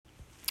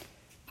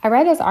I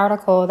read this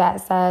article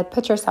that said,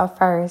 put yourself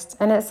first.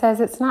 And it says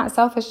it's not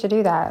selfish to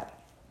do that.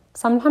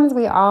 Sometimes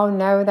we all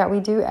know that we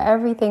do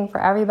everything for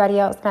everybody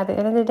else. And at the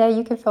end of the day,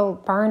 you can feel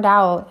burned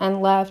out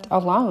and left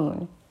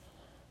alone.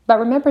 But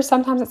remember,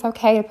 sometimes it's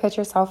okay to put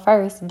yourself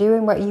first,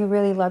 doing what you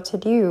really love to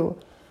do.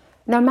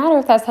 No matter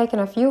if that's taking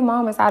a few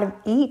moments out of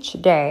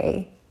each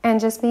day and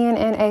just being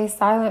in a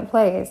silent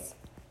place.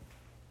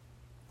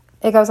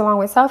 It goes along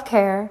with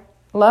self-care,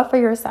 love for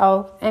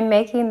yourself, and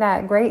making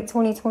that great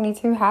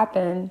 2022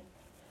 happen.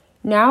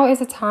 Now is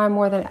a time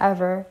more than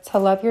ever to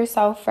love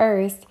yourself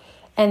first,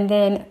 and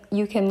then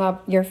you can love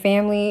your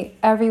family,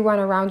 everyone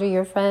around you,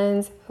 your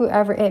friends,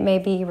 whoever it may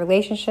be,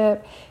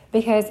 relationship.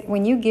 Because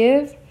when you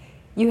give,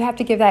 you have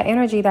to give that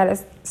energy that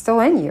is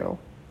still in you.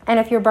 And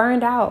if you're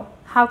burned out,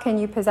 how can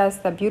you possess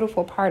the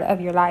beautiful part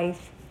of your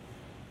life?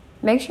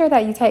 Make sure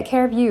that you take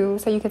care of you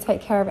so you can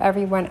take care of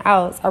everyone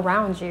else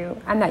around you,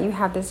 and that you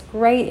have this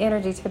great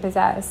energy to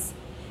possess.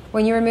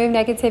 When you remove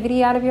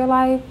negativity out of your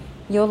life,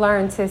 you'll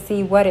learn to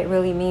see what it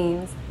really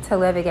means to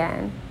live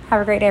again.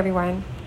 Have a great day, everyone.